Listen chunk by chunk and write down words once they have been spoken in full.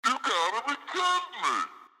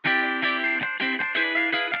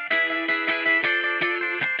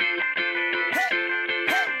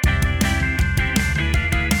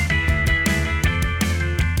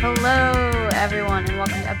Hello, everyone, and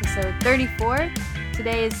welcome to episode 34.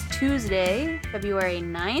 Today is Tuesday, February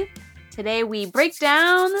 9th. Today we break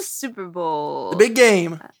down the Super Bowl. The big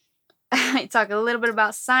game. I talk a little bit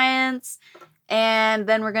about science, and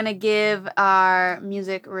then we're going to give our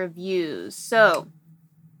music reviews. So,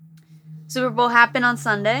 Super Bowl happened on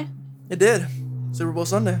Sunday. It did. Super Bowl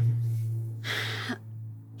Sunday.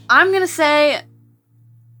 I'm going to say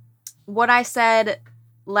what I said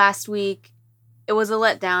last week. It was a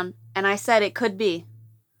letdown, and I said it could be.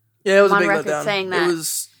 Yeah, it was I'm a big on record letdown. saying that. It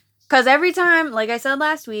was... Because every time, like I said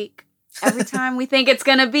last week, every time we think it's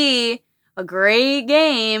going to be a great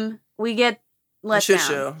game, we get let a shit down.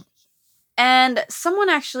 show. And someone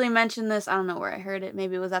actually mentioned this. I don't know where I heard it.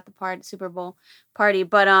 Maybe it was at the Super Bowl party,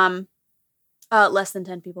 but less than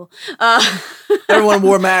 10 people. Everyone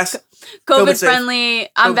wore masks. COVID friendly.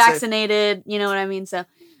 I'm COVID safe. vaccinated. You know what I mean? So,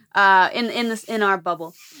 in our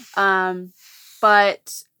bubble.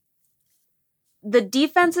 But the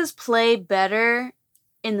defenses play better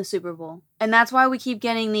in the Super Bowl. And that's why we keep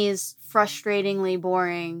getting these frustratingly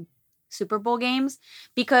boring Super Bowl games.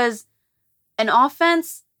 Because an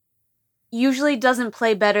offense usually doesn't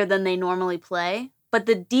play better than they normally play. But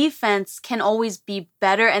the defense can always be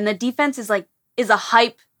better. And the defense is a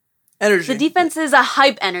hype. Energy. The defense is a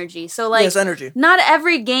hype energy. So, yes, energy. Not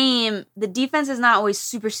every game, the defense is not always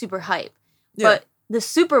super, super hype. Yeah. But the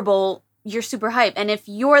Super Bowl, you're super hype. And if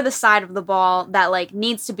you're the side of the ball that,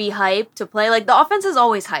 needs to be hyped to play, the offense is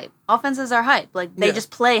always hype. Offenses are hype. They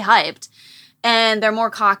just play hyped. And they're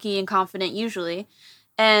more cocky and confident usually.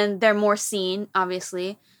 And they're more seen,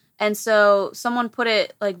 obviously. And so someone put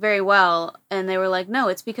it, very well. And they were like, no,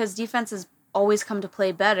 it's because defenses always come to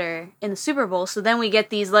play better in the Super Bowl. So then we get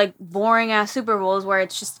these, boring-ass Super Bowls where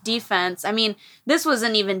it's just defense. I mean, this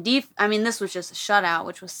wasn't even this was just a shutout,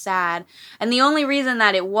 which was sad. And the only reason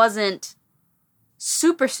that it wasn't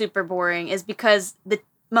super, super boring is because the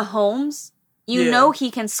Mahomes, you know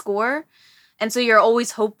he can score. And so you're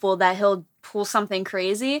always hopeful that he'll pull something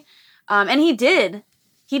crazy. And he did.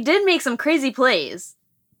 He did make some crazy plays.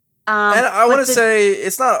 And I want to say,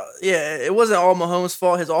 it wasn't all Mahomes'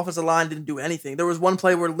 fault. His offensive line didn't do anything. There was one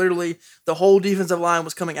play where literally the whole defensive line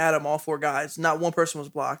was coming at him, all four guys. Not one person was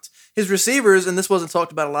blocked. His receivers, and this wasn't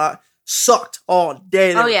talked about a lot, sucked all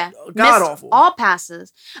day. God-awful. All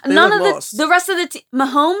passes. They None of lost. the rest of the team.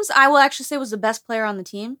 Mahomes, I will actually say, was the best player on the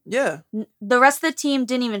team. Yeah. The rest of the team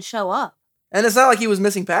didn't even show up. And it's not like he was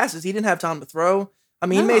missing passes. He didn't have time to throw. I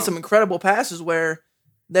mean, He made some incredible passes where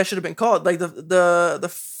that should have been called.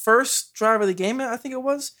 The first drive of the game, I think it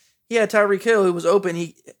was, he had Tyreek Hill who was open.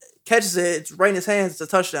 He catches it. It's right in his hands. It's a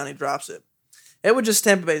touchdown. He drops it. It was just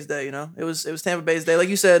Tampa Bay's day, It was Tampa Bay's day. Like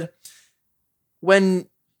you said, when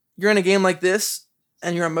you're in a game like this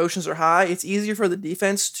and your emotions are high, it's easier for the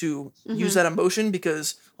defense to use that emotion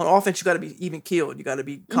because on offense, you got to be even keeled. You got to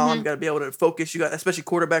be calm. You got to be able to focus. You got, especially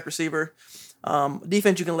quarterback, receiver.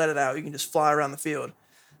 Defense, you can let it out. You can just fly around the field.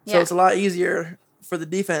 So it's a lot easier for the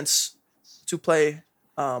defense to play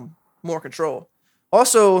more control.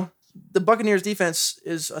 Also, the Buccaneers defense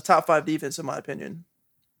is a top 5 defense in my opinion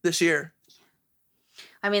this year.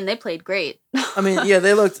 I mean, they played great. They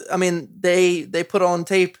put on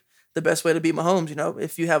tape the best way to beat Mahomes.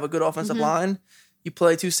 If you have a good offensive line, you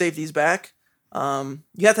play 2 safeties back.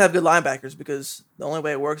 You have to have good linebackers because the only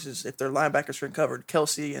way it works is if their linebackers are covered,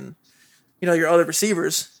 Kelsey and your other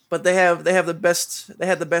receivers. But they had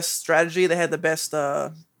the best strategy. They had the best,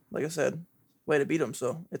 like I said, way to beat them.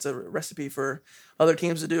 So it's a recipe for other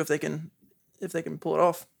teams to do if they can pull it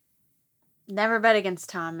off. Never bet against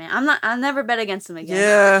Tom, man. I'll never bet against him again.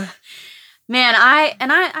 Yeah. Man,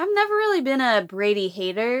 I've never really been a Brady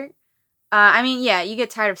hater. You get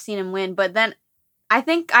tired of seeing him win, but then I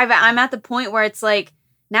think I'm at the point where it's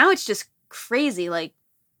now it's just crazy.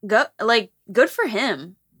 Good for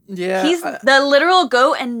him. Yeah, he's the literal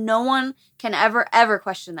GOAT, and no one can ever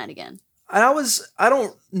question that again. And I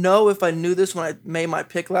don't know if I knew this when I made my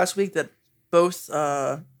pick last week that both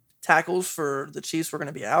tackles for the Chiefs were going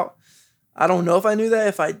to be out. I don't know if I knew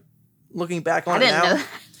that. If looking back on it now,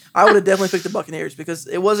 I would have definitely picked the Buccaneers because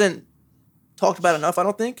it wasn't talked about enough, I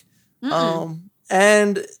don't think.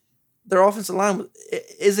 And their offensive line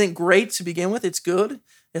isn't great to begin with. It's good.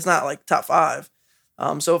 It's not top 5.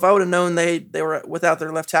 So if I would have known they were without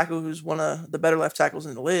their left tackle, who's one of the better left tackles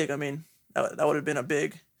in the league, I mean, that would have been a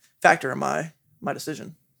big factor in my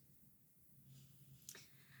decision.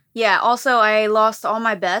 Yeah, also I lost all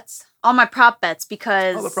my bets, all my prop bets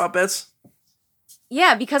because... All the prop bets?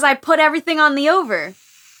 Yeah, because I put everything on the over.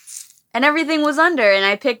 And everything was under, and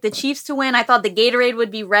I picked the Chiefs to win. I thought the Gatorade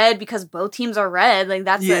would be red because both teams are red. Like,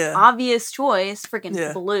 that's an obvious choice.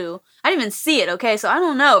 Freaking blue. I didn't even see it, okay? So I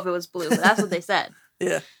don't know if it was blue, but that's what they said.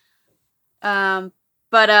 Yeah.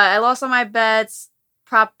 But I lost all my bets,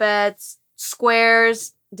 prop bets,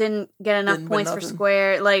 squares. Didn't get enough points for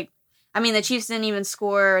square. Like, I mean, the Chiefs didn't even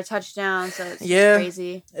score a touchdown, so it's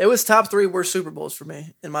crazy. It was top 3 worst Super Bowls for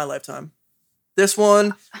me in my lifetime. This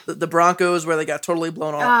one, the Broncos, where they got totally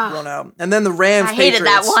blown out. And then the Rams, I hated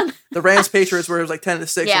that one. The Rams, Patriots, where it was like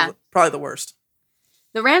 10-6, was probably the worst.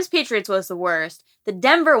 The Rams, Patriots was the worst. The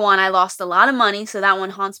Denver one, I lost a lot of money, so that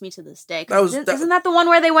one haunts me to this day. Isn't that the one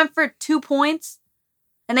where they went for 2 points?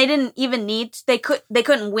 And they didn't even they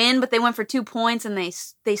couldn't win, but they went for 2 points and they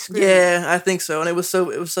screwed me. Yeah, I think so. And it was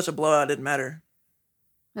such a blowout, it didn't matter.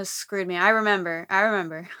 It screwed me. I remember.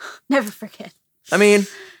 Never forget. I mean,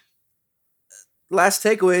 last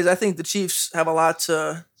takeaways, I think the Chiefs have a lot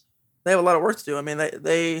of work to do. I mean,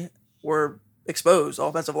 they were exposed.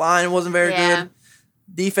 Offensive line wasn't very good.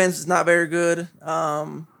 Defense is not very good.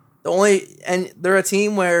 And they're a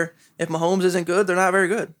team where if Mahomes isn't good, they're not very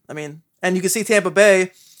good. I mean, and you can see Tampa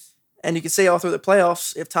Bay, and you can see all through the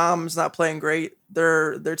playoffs, if Tom's not playing great,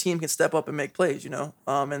 their team can step up and make plays,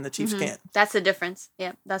 and the Chiefs can't. That's the difference.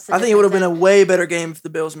 Yeah, that's the I think it would have been a way better game if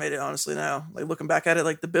the Bills made it, honestly, now. Like, looking back at it,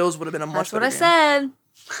 like, the Bills would have been a much better game. That's what I said.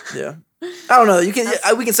 Yeah. I don't know.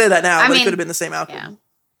 We can say that now, but it could have been the same outcome. Yeah.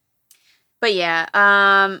 But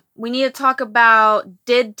yeah, we need to talk about,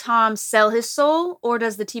 did Tom sell his soul, or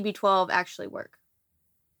does the TB12 actually work?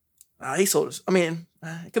 He sold his... I mean,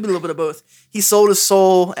 it could be a little bit of both. He sold his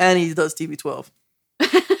soul, and he does TB12.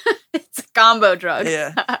 It's a combo drug.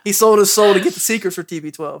 Yeah. He sold his soul to get the secrets for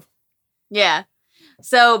TB12. Yeah.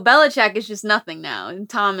 So Belichick is just nothing now, and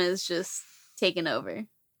Tom is just taking over.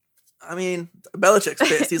 I mean, Belichick's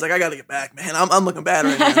pissed. He's like, I got to get back, man. I'm looking bad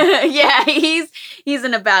right now. Yeah, he's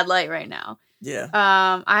in a bad light right now. Yeah.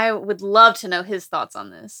 I would love to know his thoughts on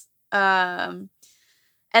this.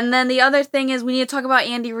 And then the other thing is we need to talk about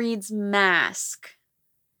Andy Reid's mask.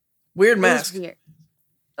 Weird mask. It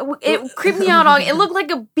was weird. It creeped me out. It looked like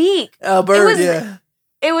a beak. A bird, yeah.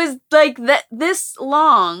 It was like this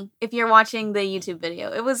long, if you're watching the YouTube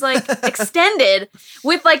video. It was like extended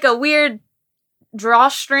with like a weird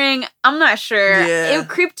drawstring. I'm not sure. Yeah.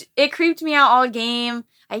 It creeped me out all game.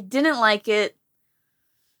 I didn't like it.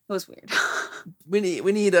 It was weird. We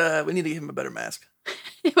need to give him a better mask.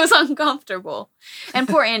 It was uncomfortable. And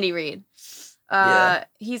poor Andy Reid.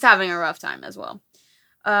 He's having a rough time as well.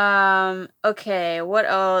 Okay, what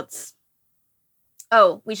else?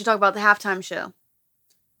 Oh, we should talk about the halftime show.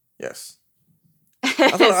 Yes.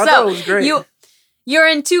 I thought it was great. You're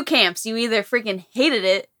in two camps. You either freaking hated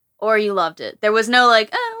it or you loved it. There was no like,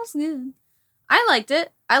 oh, it was good. I liked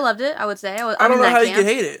it. I loved it, I would say. I don't know how you could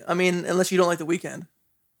hate it. I mean, unless you don't like The Weeknd.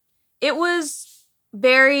 It was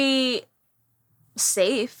very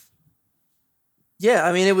safe. Yeah,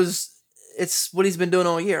 I mean, it's what he's been doing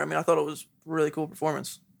all year. I mean, I thought it was a really cool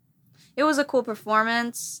performance. It was a cool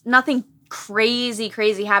performance. Nothing crazy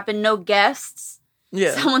happened. No guests.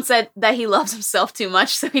 Yeah. Someone said that he loves himself too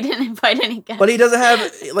much, so he didn't invite any guests. But he doesn't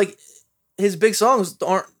have, like, his big songs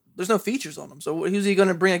there's no features on them. So who's he going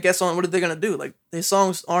to bring a guest on? What are they going to do? Like, his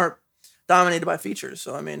songs aren't dominated by features.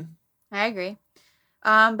 So, I mean. I agree.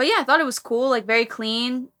 But yeah, I thought it was cool, like very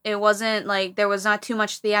clean. It wasn't like there was not too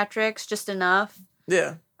much theatrics, just enough.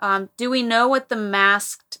 Yeah. Do we know what the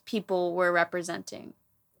masked people were representing?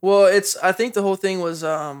 Well, I think the whole thing was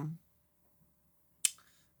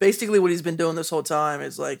basically what he's been doing this whole time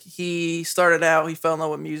is like he started out, he fell in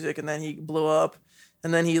love with music, and then he blew up,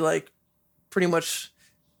 and then he like pretty much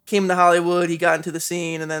came to Hollywood, he got into the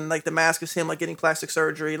scene, and then like the mask is him like getting plastic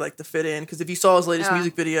surgery like to fit in, because if you saw his latest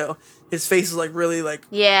music video, his face is like really like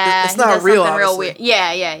it's not real, real weird.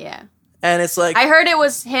 Yeah. And it's like I heard it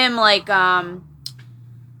was him like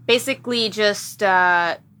basically just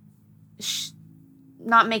not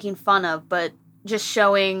making fun of, but just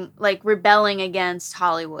showing like rebelling against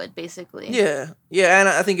Hollywood, basically. Yeah, and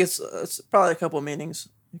I think it's probably a couple of meanings.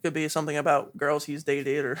 It could be something about girls he's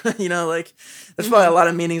dated, or like there's probably a lot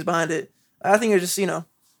of meanings behind it. I think it's just I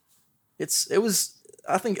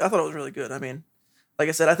thought it was really good. I mean, like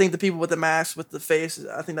I said, I think the people with the mask with the face,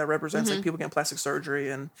 I think that represents like people getting plastic surgery.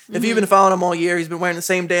 And if you've been following him all year, he's been wearing the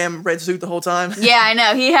same damn red suit the whole time. Yeah, I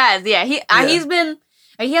know he has. Yeah, he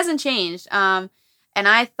hasn't changed. And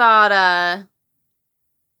I thought, I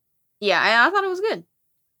thought it was good.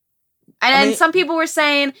 And some people were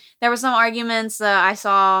saying there were some arguments I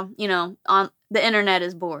saw, on the internet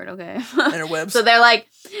is bored, okay? Interwebs. So they're like,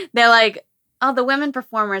 oh, the women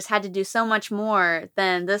performers had to do so much more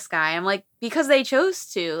than this guy. I'm like, because they chose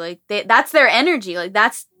to. Like, that's their energy. Like,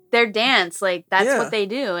 that's their dance. Like, that's what they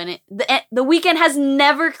do. And the Weeknd has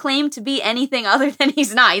never claimed to be anything other than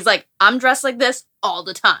he's not. He's like, I'm dressed like this all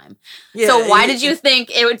the time. Yeah, so why did you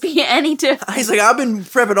think it would be any different? He's like, I've been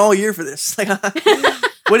prepping all year for this. Like,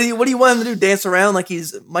 what do you want him to do? Dance around like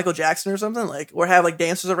he's Michael Jackson or something? Like, or have like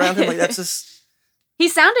dancers around him? Like, that's just. He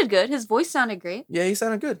sounded good. His voice sounded great. Yeah, he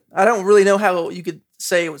sounded good. I don't really know how you could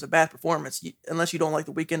say it was a bad performance unless you don't like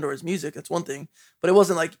The Weeknd or his music. That's one thing. But it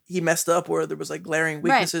wasn't like he messed up or there was like glaring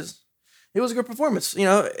weaknesses. Right. It was a good performance. 8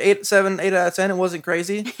 out of 10. It wasn't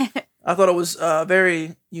crazy. I thought it was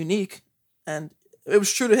very unique and it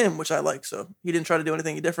was true to him, which I like. So he didn't try to do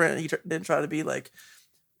anything different. He didn't try to be like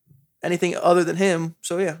anything other than him.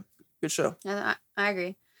 So yeah, good show. I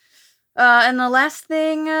agree. And the last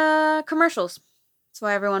thing, commercials. That's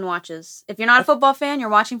why everyone watches. If you're not a football fan, you're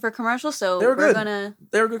watching for commercials. So they were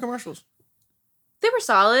good commercials. They were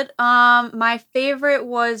solid. My favorite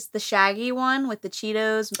was the Shaggy one with the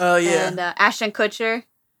Cheetos. Oh yeah, and Ashton Kutcher.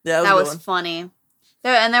 Yeah, that was funny.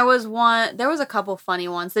 There was a couple funny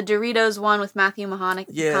ones. The Doritos one with Matthew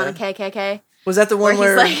McConaughey. Was that the one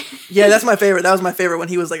where? Like, yeah, that's my favorite. That was my favorite when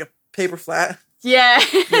he was like a paper flat. Yeah.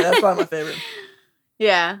 Yeah, that's probably my favorite.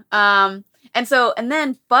 Yeah. And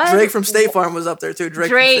then Bud Drake from State Farm was up there too.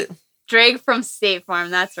 Drake from State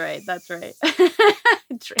Farm. That's right. Drake.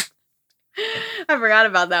 I forgot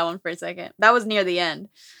about that one for a second. That was near the end.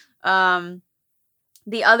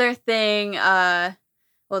 The other thing, what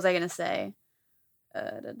was I gonna say?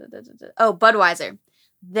 Budweiser.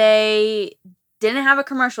 They didn't have a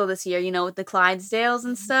commercial this year, with the Clydesdales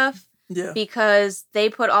and stuff. Yeah. Because they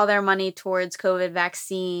put all their money towards COVID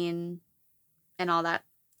vaccine and all that.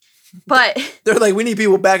 But they're like, we need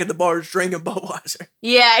people back at the bars drinking Budweiser.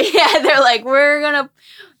 Yeah. They're like, we're gonna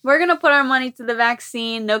put our money to the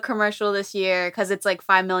vaccine. No commercial this year because it's like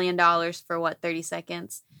 $5 million for 30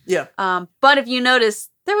 seconds. Yeah. But if you notice,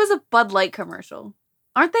 there was a Bud Light commercial.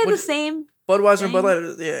 Aren't they the same? Budweiser and Bud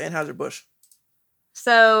Light, yeah, Anheuser-Busch.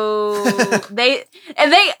 So they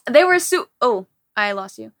were I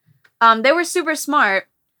lost you. They were super smart.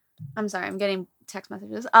 I'm sorry, I'm getting text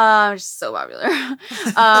messages. Just so popular.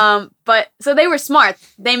 But so they were smart.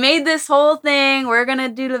 They made this whole thing. We're gonna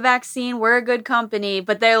do the vaccine. We're a good company.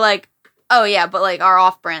 But they're like, oh yeah, but like our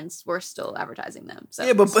off brands, we're still advertising them. So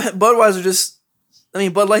yeah, but Budweiser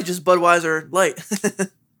Bud Light just Budweiser Light.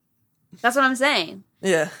 That's what I'm saying.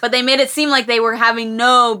 Yeah. But they made it seem like they were having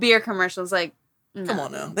no beer commercials. Like, no. Come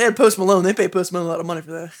on now. They had Post Malone. They paid Post Malone a lot of money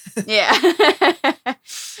for that. Yeah.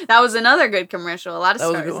 That was another good commercial. A lot of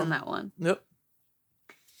stars in that one. Yep.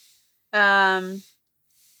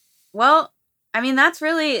 Well, I mean, that's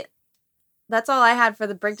all I had for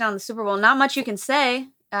the breakdown of the Super Bowl. Not much you can say.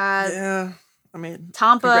 Yeah. I mean,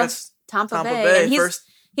 Tampa Bay.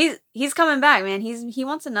 And he's coming back, man. He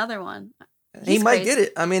wants another one. He might get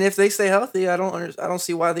it. I mean, if they stay healthy, I don't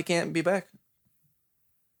see why they can't be back.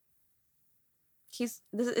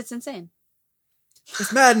 It's insane.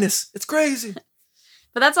 It's madness. It's crazy.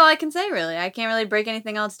 But that's all I can say, really. I can't really break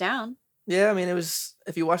anything else down. Yeah, I mean, it was,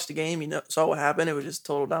 if you watched the game, saw what happened. It was just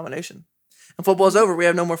total domination. And football's over. We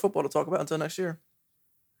have no more football to talk about until next year.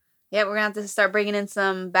 Yeah, we're going to have to start bringing in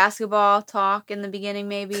some basketball talk in the beginning,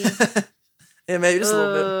 maybe. Yeah, maybe just a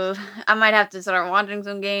little bit. I might have to start watching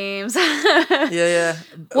some games. Yeah.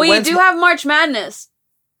 Well, you do have March Madness,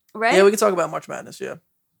 right? Yeah, we can talk about March Madness, yeah.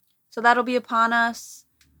 So that'll be upon us.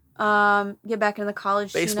 Get back into the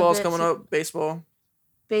college scene. Baseball's coming up.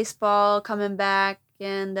 Baseball coming back.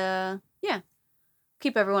 And, yeah.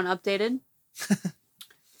 Keep everyone updated.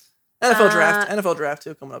 NFL draft,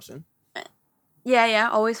 too, coming up soon. Yeah.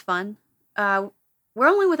 Always fun. We're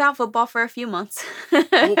only without football for a few months.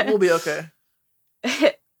 We'll be okay.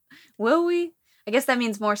 Will we? I guess that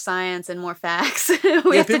means more science and more facts.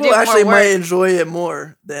 People actually might enjoy it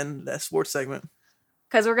more than that sports segment.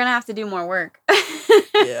 Because we're going to have to do more work.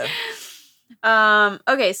 Yeah.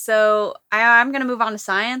 Okay, so I'm going to move on to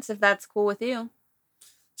science, if that's cool with you.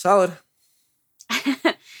 Solid.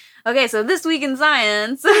 Okay, so this week in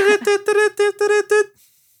science.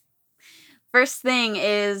 First thing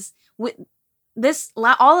is,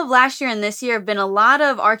 all of last year and this year have been a lot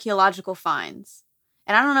of archaeological finds.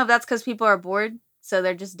 And I don't know if that's because people are bored, so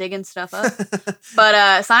they're just digging stuff up.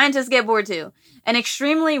 But scientists get bored too. An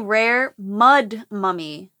extremely rare mud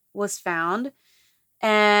mummy was found.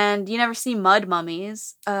 And you never see mud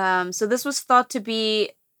mummies. So this was thought to be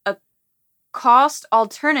a cost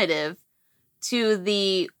alternative to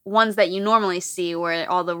the ones that you normally see, where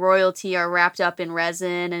all the royalty are wrapped up in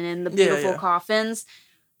resin and in the beautiful coffins.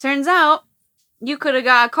 Turns out you could have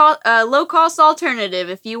got a low-cost alternative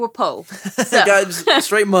if you were Poe. So. Got just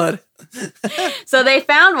straight mud. So they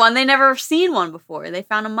found one. They never seen one before. They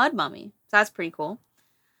found a mud mummy. So that's pretty cool.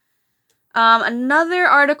 Another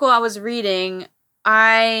article I was reading,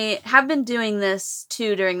 I have been doing this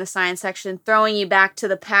too during the science section, throwing you back to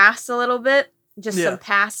the past a little bit. Just some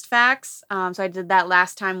past facts. So I did that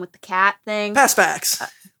last time with the cat thing. Past facts.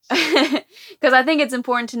 Because I think it's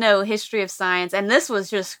important to know history of science. And this was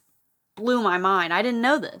just blew my mind. I didn't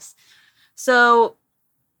know this. So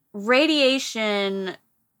radiation,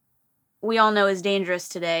 we all know, is dangerous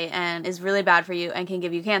today and is really bad for you and can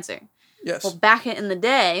give you cancer. Yes. Well, back in the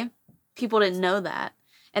day, people didn't know that.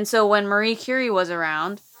 And so when Marie Curie was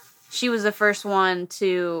around, she was the first one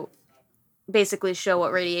to basically show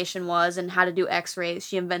what radiation was and how to do x-rays.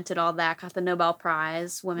 She invented all that, got the Nobel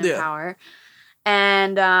Prize, women power.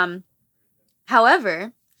 And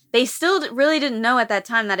however, they still really didn't know at that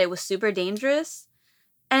time that it was super dangerous.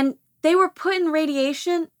 And they were putting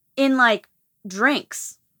radiation in like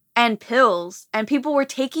drinks and pills, and people were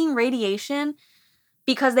taking radiation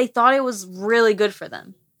because they thought it was really good for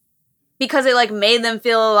them. Because it like made them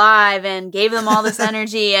feel alive and gave them all this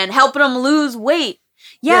energy and helping them lose weight.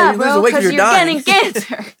 Yeah, bro, because you're getting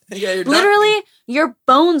cancer. You're literally, your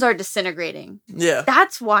bones are disintegrating. Yeah.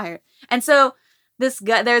 That's why. And so this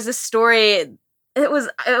guy, there's this story. It was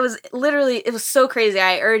literally, it was so crazy.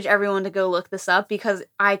 I urge everyone to go look this up because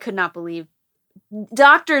I could not believe.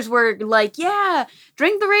 Doctors were like, yeah,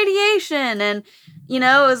 drink the radiation. And, it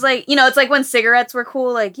was like, it's like when cigarettes were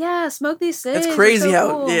cool. Like, yeah, smoke these cigs. It's crazy so how,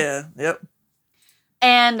 cool. yeah, yep.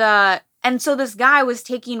 And so this guy was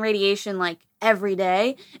taking radiation like every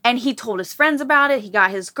day, and he told his friends about it. He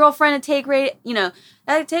got his girlfriend to take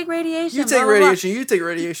take radiation. You take radiation. You take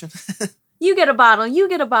radiation. You get a bottle. You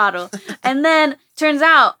get a bottle. And then turns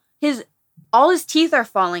out all his teeth are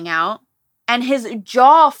falling out, and his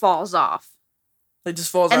jaw falls off. It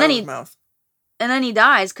just falls out of his mouth. And then he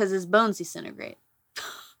dies because his bones disintegrate.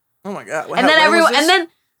 Oh my god! And then everyone, and then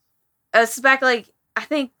it's back like I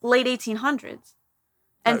think late 1800s,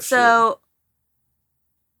 and so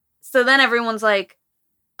then everyone's like,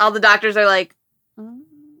 all the doctors are like, we might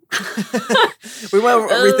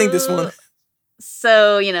rethink this one.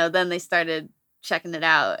 So then they started checking it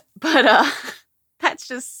out, but that's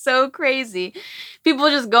just so crazy. People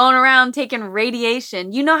just going around taking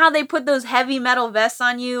radiation. You know how they put those heavy metal vests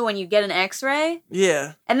on you when you get an X-ray?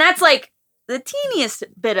 Yeah, and that's like the teeniest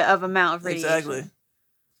bit of amount of radiation. Exactly.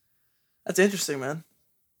 That's interesting, man.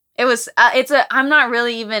 It was. I'm not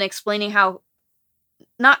really even explaining how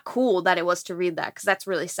not cool that it was to read that because that's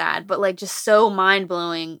really sad, but like just so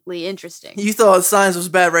mind-blowingly interesting. You thought science was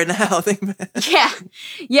bad right now, I think.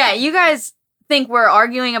 Yeah. You guys think we're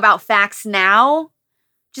arguing about facts now?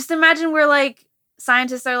 Just imagine we're like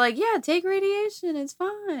scientists are like, yeah, take radiation, it's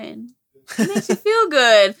fine. It makes you feel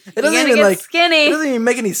good. It doesn't even get skinny. It doesn't even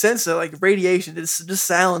make any sense. Though. Like radiation, it just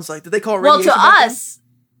sounds like. Did they call it radiation? Well, to us,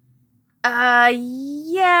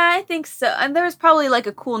 yeah, I think so. And there was probably like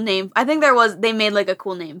a cool name. I think they made like a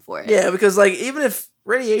cool name for it. Yeah, because like even if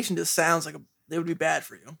radiation just sounds like it would be bad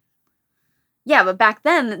for you. Yeah, but back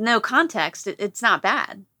then, no context, it's not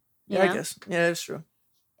bad. Yeah, I guess. Yeah, that's true.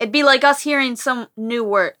 It'd be like us hearing some new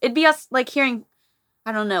word. It'd be us like hearing,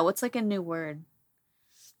 I don't know, what's like a new word?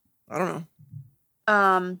 I don't know.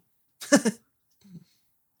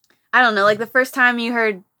 I don't know. Like the first time you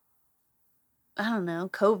heard, I don't know,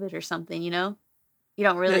 COVID or something. You don't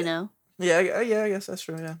really know. Yeah, I guess that's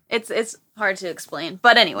true. Yeah, it's hard to explain,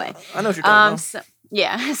 but anyway, I know what you're talking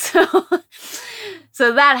about.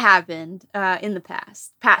 So that happened in the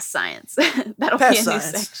past science. That'll be a new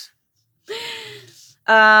section.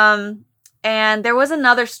 And there was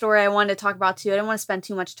another story I wanted to talk about too. I didn't want to spend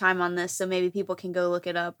too much time on this, so maybe people can go look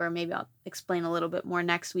it up, or maybe I'll explain a little bit more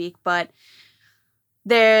next week. But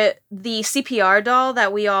the CPR doll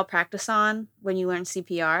that we all practice on when you learn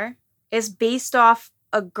CPR is based off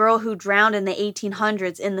a girl who drowned in the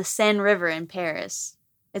 1800s in the Seine River in Paris.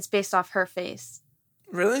 It's based off her face.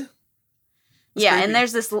 Really? That's yeah, creepy. And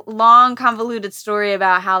there's this long, convoluted story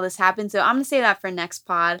about how this happened. So I'm going to say that for next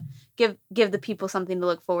pod. Give the people something to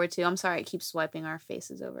look forward to. I'm sorry, I keep swiping our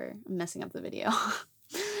faces over. I'm messing up the video.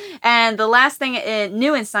 And the last thing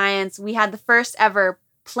new in science, we had the first ever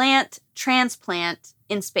plant transplant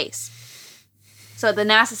in space. So at the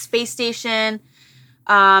NASA space station,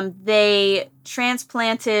 they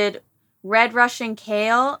transplanted red Russian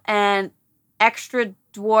kale and extra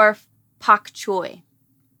dwarf pak choi.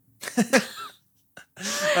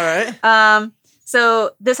 All right.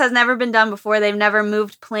 So this has never been done before. They've never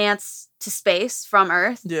moved plants to space from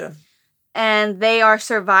Earth. Yeah. And they are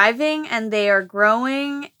surviving and they are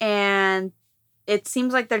growing and it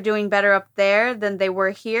seems like they're doing better up there than they were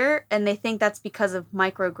here, and they think that's because of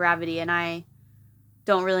microgravity, and I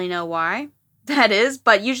don't really know why that is,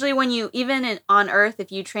 but usually when you, on Earth,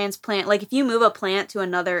 if you transplant, like if you move a plant to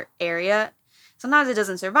another area, sometimes it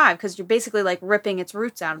doesn't survive because you're basically like ripping its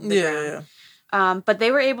roots out of the ground. Yeah. But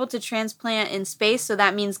they were able to transplant in space, so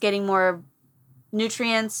that means getting more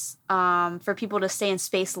nutrients for people to stay in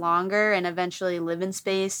space longer and eventually live in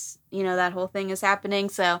space. You know, that whole thing is happening,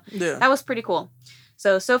 so that was pretty cool.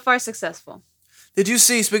 So far successful. Did you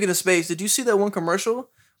see, speaking of space, did you see that one commercial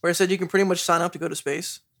where it said you can pretty much sign up to go to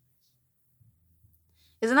space?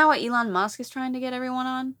 Isn't that what Elon Musk is trying to get everyone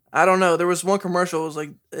on? I don't know. There was one commercial.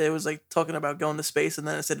 It was like talking about going to space, and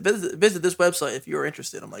then it said visit this website if you are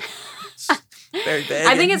interested. I'm like, very bad.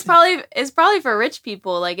 I think it's probably for rich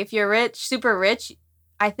people. Like if you're rich, super rich,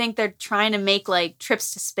 I think they're trying to make like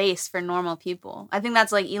trips to space for normal people. I think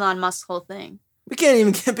that's like Elon Musk's whole thing.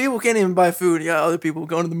 People can't even buy food. You got other people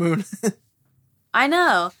going to the moon. I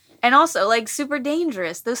know, and also like super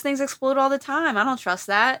dangerous. Those things explode all the time. I don't trust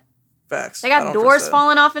that. Facts. They got doors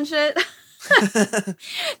falling off and shit.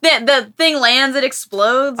 the thing lands, it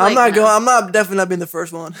explodes. I'm definitely not being the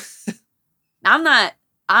first one.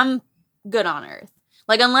 I'm good on Earth.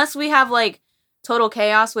 Like unless we have like total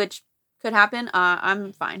chaos, which could happen,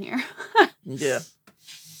 I'm fine here. Yeah.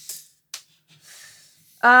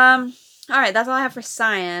 All right, that's all I have for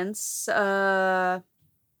science. We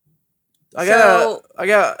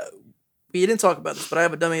didn't talk about this, but I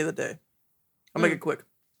have a dummy of the day. I'll make it quick.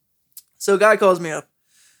 So a guy calls me up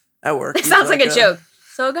at work. It sounds like a joke.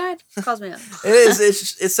 So a guy calls me up. It is.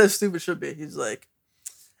 It's so stupid it should be. He's like,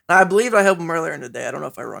 I believe I helped him earlier in the day. I don't know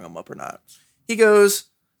if I rung him up or not. He goes,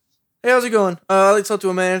 hey, how's it going? I'd like to talk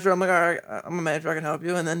to a manager. I'm like, all right, I'm a manager. I can help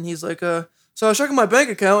you. And then he's like, so I was checking my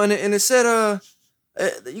bank account and it said,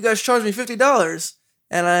 you guys charged me $50.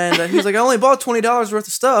 And he's like, I only bought $20 worth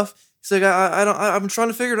of stuff. He's like, I've been trying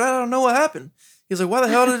to figure it out. I don't know what happened. He's like, why the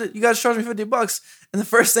hell did you guys charge me $50? And the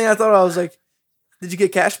first thing I thought, I was like, did you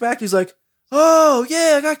get cash back? He's like, oh,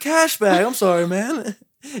 yeah, I got cash back. I'm sorry, man.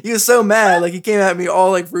 He was so mad. Like, he came at me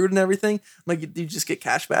all, like, rude and everything. I'm like, did you just get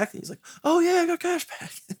cash back? And he's like, oh, yeah, I got cash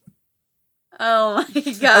back. Oh, my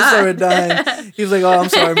God. I started dying. He was like, oh, I'm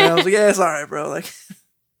sorry, man. I was like, yeah, it's all right, bro. Like,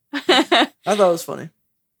 I thought it was funny.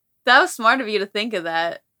 That was smart of you to think of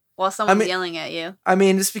that while someone's yelling at you. I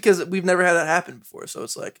mean, just because we've never had that happen before. So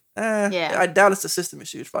it's like, yeah. I doubt it's a system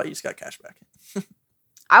issue. It's probably just got cash back.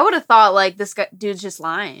 I would have thought, like, this dude's just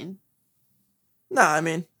lying. Nah, I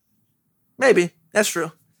mean, maybe. That's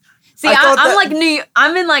true. See,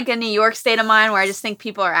 I'm in, like, a New York state of mind where I just think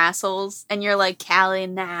people are assholes. And you're like, Callie,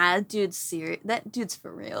 nah, dude's serious. That dude's for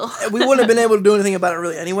real. We wouldn't have been able to do anything about it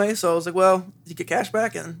really anyway. So I was like, well, did you get cash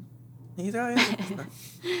back? And he's like, oh,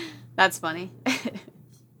 yeah. That's funny.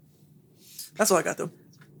 That's all I got, though.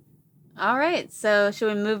 All right. So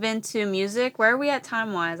should we move into music? Where are we at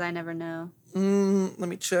time-wise? I never know. Let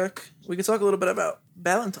me check. We can talk a little bit about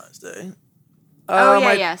Valentine's Day.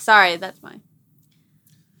 Yeah. Sorry, that's mine.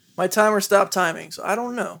 My timer stopped timing, so I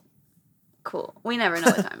don't know. Cool. We never know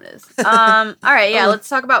what time it is. All right, yeah, let's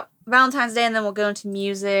talk about Valentine's Day, and then we'll go into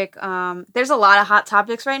music. There's a lot of hot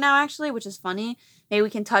topics right now, actually, which is funny. Maybe we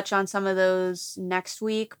can touch on some of those next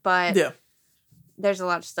week, but there's a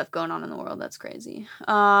lot of stuff going on in the world that's crazy.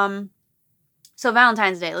 So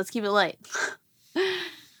Valentine's Day, let's keep it light.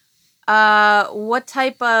 What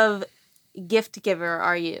type of gift giver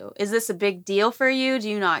are you? Is this a big deal for you? Do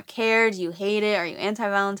you not care? Do you hate it? Are you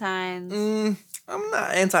anti-Valentine's? I'm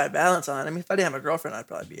not anti-Valentine. I mean, if I didn't have a girlfriend, I'd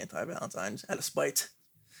probably be anti-Valentine. Just out of spite.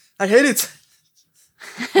 I hate it.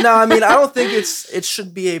 No, I mean, I don't think it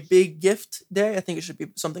should be a big gift day. I think it should be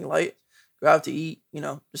something light. Go out to eat,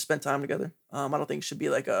 just spend time together. I don't think it should be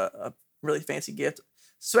like a really fancy gift,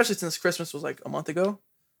 especially since Christmas was like a month ago.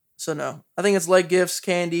 So no, I think it's light gifts,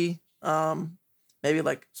 candy, maybe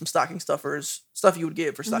like some stocking stuffers, stuff you would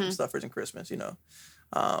get for stocking stuffers and Christmas,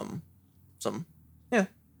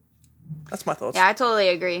 that's my thoughts. Yeah, I totally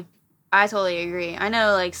agree. I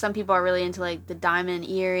know, like, some people are really into, like, the diamond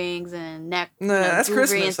earrings and neck that's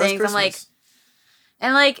Christmas. And things. That's Christmas.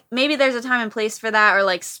 I'm like, maybe there's a time and place for that, or,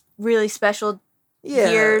 like, really special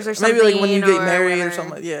years or something. Maybe, like, when you get married or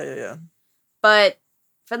something. Like, yeah. But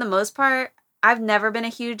for the most part, I've never been a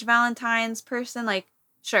huge Valentine's person. Like,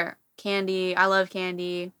 sure, candy. I love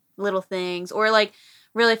candy. Little things. Or, like,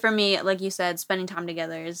 really for me, like you said, spending time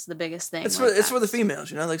together is the biggest thing. It's for the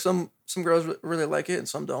females, like some girls really like it and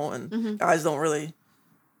some don't, and guys don't really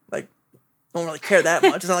care that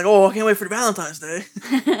much. It's not like, oh, I can't wait for Valentine's Day.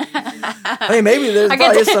 I mean, maybe there's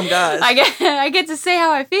probably some guys. I get to say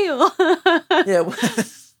how I feel. Yeah.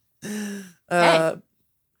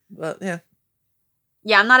 But yeah.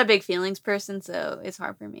 Yeah, I'm not a big feelings person, so it's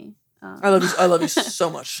hard for me. I love you so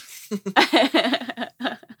much.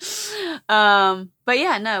 But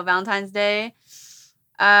yeah, no, Valentine's Day.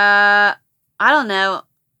 I don't know.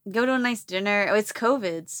 Go to a nice dinner. Oh, it's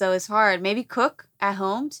COVID, so it's hard. Maybe cook at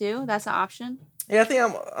home too. That's an option. Yeah, I think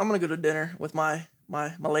I'm gonna go to dinner with my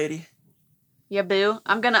lady. Yeah, boo.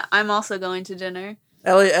 I'm also going to dinner.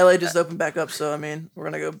 LA just opened back up, so I mean, we're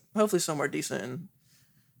gonna go hopefully somewhere decent and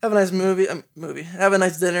have a nice movie. Have a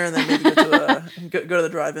nice dinner, and then maybe go to the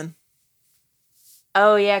drive-in.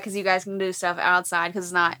 Oh yeah, because you guys can do stuff outside because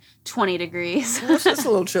it's not 20 degrees. It's a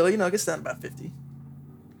little chilly, it gets down to about 50.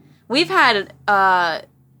 We've had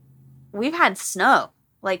snow,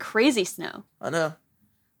 like crazy snow. I know.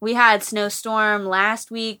 We had snowstorm last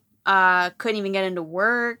week. Couldn't even get into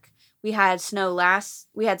work. We had snow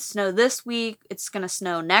this week. It's gonna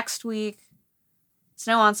snow next week.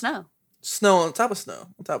 Snow on snow. Snow on top of snow.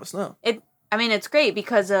 On top of snow. It's great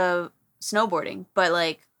because of snowboarding, but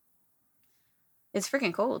like, it's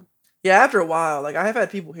freaking cold. Yeah, after a while, like I have had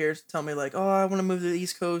people here tell me like, oh, I want to move to the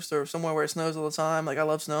East Coast or somewhere where it snows all the time. Like I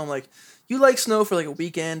love snow. I'm like, you like snow for like a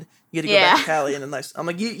weekend. You get to go back to Cali and I'm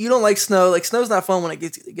like, you don't like snow. Like snow's not fun when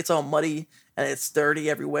it gets all muddy and it's dirty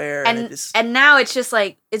everywhere. And now it's just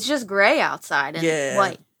gray outside and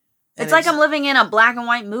white. It's like I'm living in a black and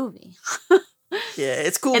white movie. Yeah,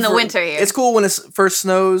 it's cool in the winter here. It's cool when it first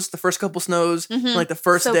snows, the first couple snows, like the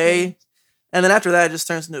first day. Cool. And then after that, it just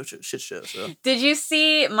turns into a shit show. So. Did you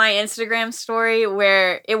see my Instagram story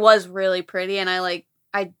where it was really pretty, and I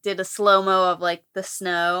did a slow mo of like the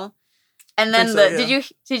snow, and then did you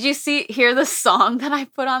hear the song that I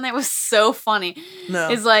put on there? It was so funny. No,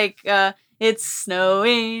 it's like it's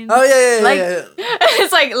snowing. Oh yeah.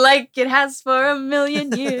 It's like it has for a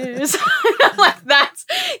million years. Like that's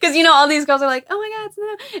because all these girls are like, oh my god, it's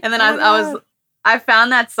snow, and then I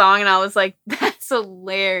found that song and I was like, that's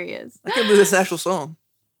hilarious. I can't believe it's an actual song.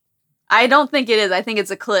 I don't think it is. I think it's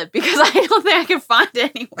a clip because I don't think I can find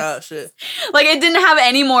it anywhere. Oh, shit. Like, it didn't have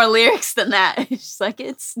any more lyrics than that. It's just like,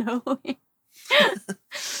 it's snowing.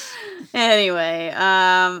 Anyway,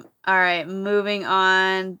 all right, moving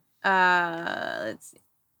on. Let's see.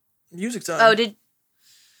 Music time.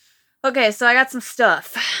 Okay, so I got some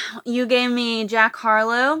stuff. You gave me Jack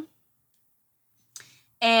Harlow.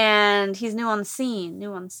 And he's new on the scene.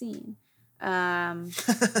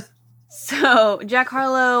 So Jack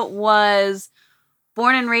Harlow was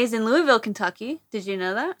born and raised in Louisville, Kentucky. Did you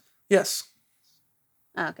know that? Yes.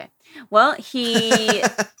 Okay. Well, he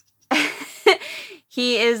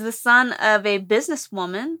he is the son of a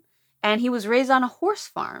businesswoman, and he was raised on a horse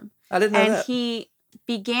farm. I didn't know that. And he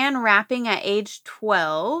began rapping at age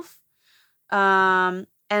 12.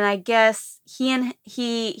 And I guess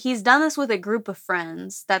he's done this with a group of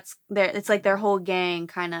friends. That's there. It's like their whole gang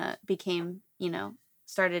kind of became,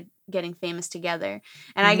 started getting famous together.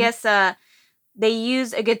 And I guess they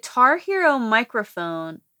used a Guitar Hero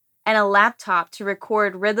microphone and a laptop to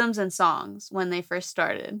record rhythms and songs when they first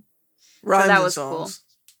started. Rhymes so that and was songs.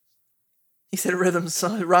 Cool. He said rhythms,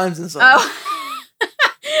 rhymes and songs. Oh.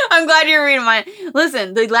 I'm glad you're reading mine.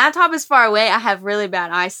 Listen, the laptop is far away. I have really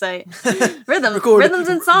bad eyesight. Rhythms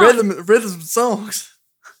and songs. Rhythms and songs.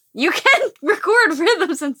 You can record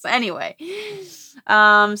rhythms and anyway.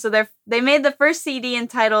 So they made the first CD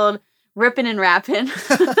entitled "Rippin' and Rappin',"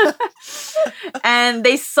 and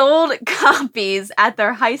they sold copies at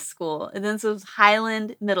their high school. And this was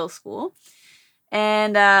Highland Middle School.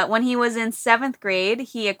 And when he was in 7th grade,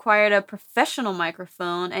 he acquired a professional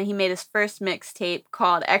microphone, and he made his first mixtape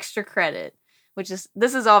called Extra Credit,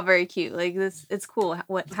 this is all very cute. Like this, it's cool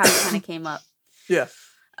how it kind of came up. Yeah.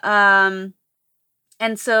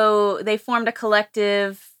 And so they formed a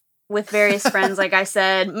collective with various friends. Like I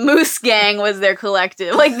said, Moose Gang was their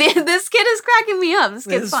collective. Like this kid is cracking me up. This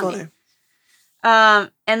kid's funny.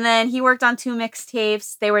 And then he worked on 2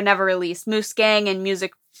 mixtapes. They were never released. Moose Gang and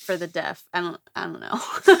Music for the Deaf. I don't know.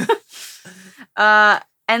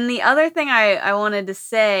 And the other thing I wanted to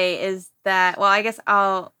say is that, well, I guess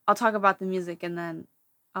I'll talk about the music and then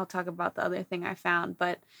I'll talk about the other thing I found.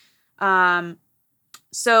 But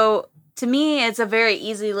so to me, it's a very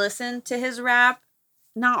easy listen to his rap.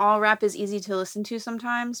 Not all rap is easy to listen to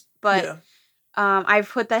sometimes, but I've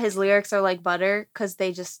put that his lyrics are like butter because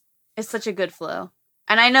it's such a good flow.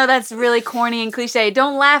 And I know that's really corny and cliche.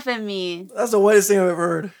 Don't laugh at me. That's the whitest thing I've ever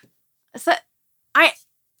heard. So,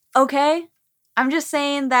 okay. I'm just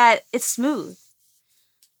saying that it's smooth.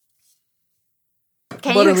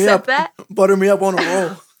 Can you accept that? Butter me up on a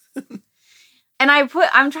roll. And I'm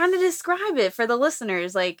trying to describe it for the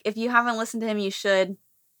listeners. Like, if you haven't listened to him, you should.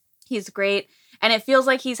 He's great. And it feels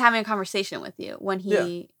like he's having a conversation with you when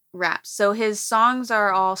he raps. So his songs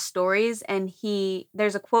are all stories, and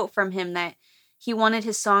there's a quote from him that he wanted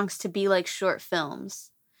his songs to be like short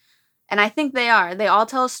films. And I think they are. They all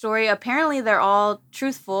tell a story. Apparently, they're all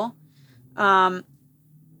truthful. And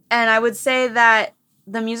I would say that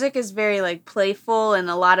the music is very like playful and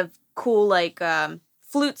a lot of cool like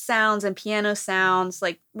flute sounds and piano sounds,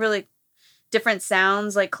 like really different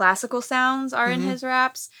sounds, like classical sounds are in his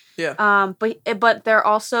raps. Yeah. But they're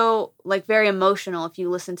also like very emotional if you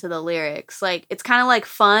listen to the lyrics. Like it's kind of like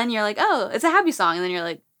fun. You're like, oh, it's a happy song, and then you're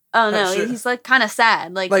like, oh no, he's like kind of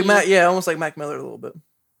sad. Like almost like Mac Miller a little bit.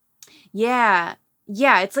 Yeah.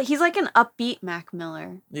 Yeah, it's like he's like an upbeat Mac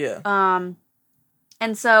Miller. Yeah.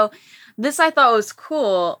 And so this I thought was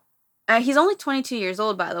cool. He's only 22 years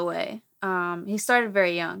old, by the way. He started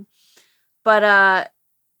very young. But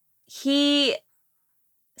he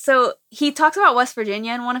talks about West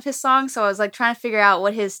Virginia in one of his songs, so I was like trying to figure out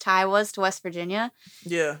what his tie was to West Virginia.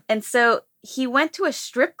 Yeah. And so he went to a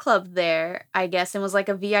strip club there, I guess, and was like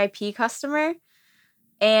a VIP customer.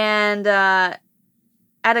 And at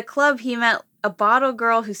a club he met a bottle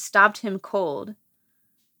girl who stopped him cold.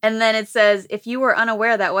 And then it says, if you were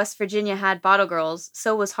unaware that West Virginia had bottle girls,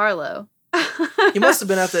 so was Harlow. He must have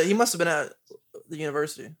been at the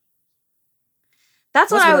university.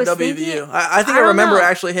 That's what I was thinking. I think I remember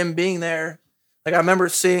actually him being there. Like I remember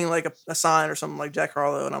seeing like a sign or something like Jack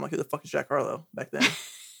Harlow, and I'm like, who the fuck is Jack Harlow back then?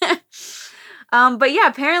 But yeah,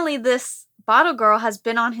 apparently this bottle girl has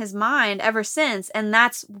been on his mind ever since, and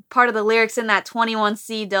that's part of the lyrics in that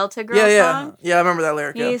 21C Delta Girl song. Yeah, I remember that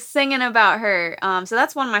lyric. He's singing about her. So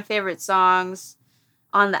that's one of my favorite songs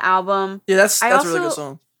on the album. Yeah, that's a really good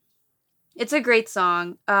song. It's a great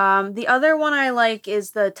song. The other one I like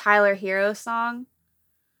is the Tyler Hero song.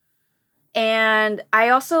 And I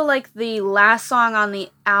also like the last song on the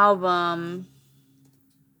album,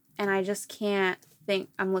 and I just can't think.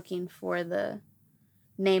 I'm looking for the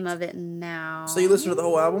name of it now. So you listen to the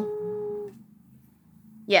whole album?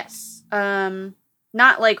 Yes.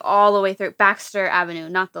 Not like all the way through. Baxter Avenue,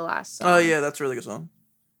 not the last song. Oh yeah, that's a really good song.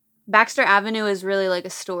 Baxter Avenue is really like a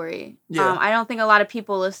story. Yeah. I don't think a lot of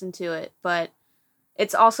people listen to it, but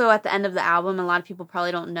it's also at the end of the album. A lot of people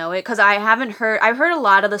probably don't know it because I've heard a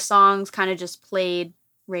lot of the songs kind of just played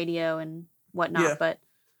radio and whatnot. Yeah. But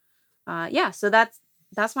so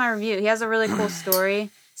that's my review. He has a really cool story.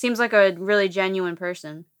 Seems like a really genuine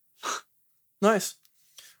person. Nice.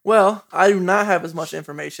 Well, I do not have as much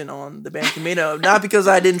information on the band Camino. Not because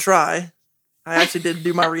I didn't try. I actually did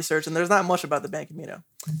do my research, and there's not much about the band Camino.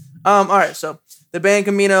 All right, so the band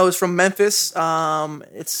Camino is from Memphis.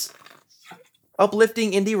 It's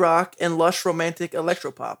uplifting indie rock and lush romantic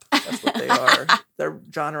electropop. That's what they are. Their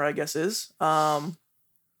genre, I guess, is.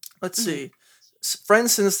 Let's see.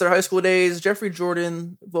 Friends since their high school days. Jeffrey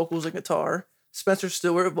Jordan, vocals and guitar. Spencer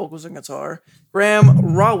Stewart, vocals and guitar.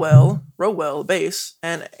 Graham Rowell, bass.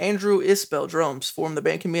 And Andrew Isbell, drums, formed the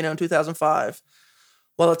band Camino in 2005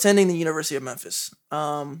 while attending the University of Memphis.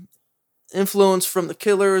 Influence from The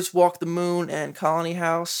Killers, Walk the Moon, and Colony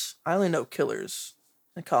House. I only know Killers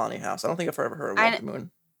and Colony House. I don't think I've ever heard of Walk the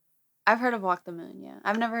Moon. I've heard of Walk the Moon, yeah.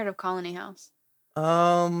 I've never heard of Colony House.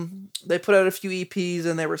 They put out a few EPs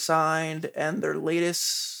and they were signed, and their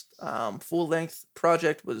latest full-length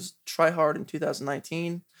project was Try Hard in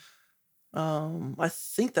 2019. I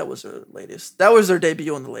think that was their latest. That was their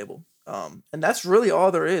debut on the label. And that's really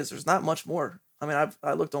all there is. There's not much more. I mean,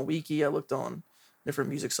 I looked on Wiki, I looked on different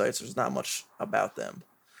music sites. There's not much about them.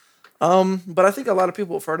 But I think a lot of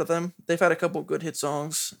people have heard of them. They've had a couple good hit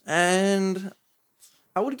songs, and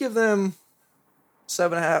I would give them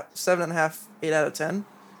 7.5, 8 out of 10.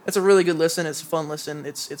 It's a really good listen. It's a fun listen.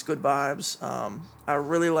 It's good vibes. I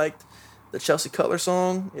really liked the Chelsea Cutler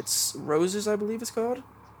song. It's Roses, I believe it's called,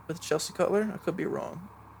 with Chelsea Cutler. I could be wrong.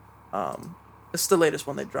 It's the latest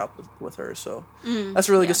one they dropped with her. So that's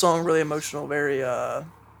a really good song. Really emotional. Very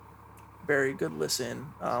very good listen.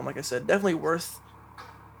 Like I said, definitely worth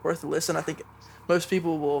the listen. I think most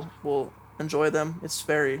people will enjoy them. It's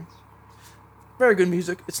very, very good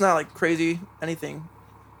music. It's not like crazy anything,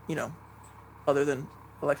 other than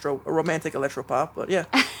romantic electro pop. But yeah.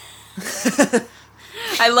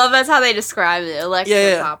 I love that's how they describe it.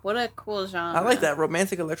 Electro pop. What a cool genre. I like that,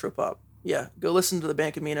 romantic electro pop. Yeah, go listen to the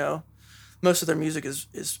band Camino. Most of their music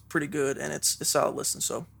is pretty good, and it's a solid listen.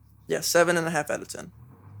 So yeah, 7.5 out of 10.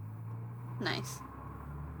 Nice.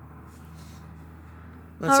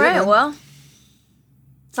 That's all right, man. Well,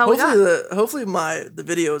 that's all we got. Hopefully the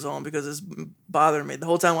video is on, because it's bothering me. The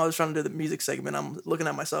whole time while I was trying to do the music segment, I'm looking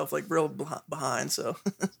at myself like real behind, so.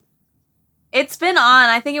 It's been on.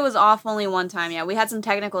 I think it was off only one time. Yeah, we had some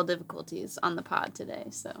technical difficulties on the pod today,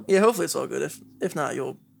 so. Yeah, hopefully it's all good. If not,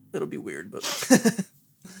 you'll it'll be weird, but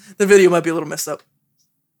the video might be a little messed up.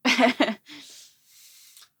 Yeah,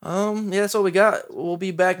 that's all we got. We'll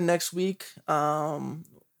be back next week.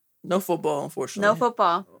 No football, unfortunately. No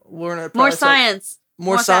football. We're gonna more science.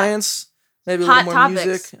 More science. Maybe a hot little more topics.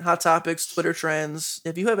 music, hot topics, Twitter trends.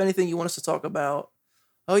 If you have anything you want us to talk about,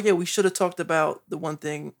 oh yeah, we should have talked about the one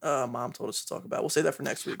thing Mom told us to talk about. We'll say that for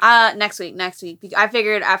next week. Next week. I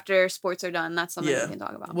figured after sports are done, that's something we can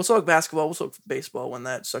talk about. We'll talk basketball. We'll talk baseball when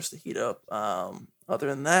that starts to heat up. Other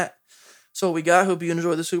than that, so what we got. Hope you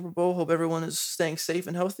enjoy the Super Bowl. Hope everyone is staying safe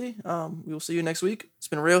and healthy. We will see you next week. It's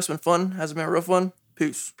been real. It's been fun. Has it been real fun?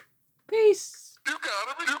 Peace. Peace. You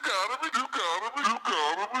gotta be good,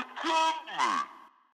 man.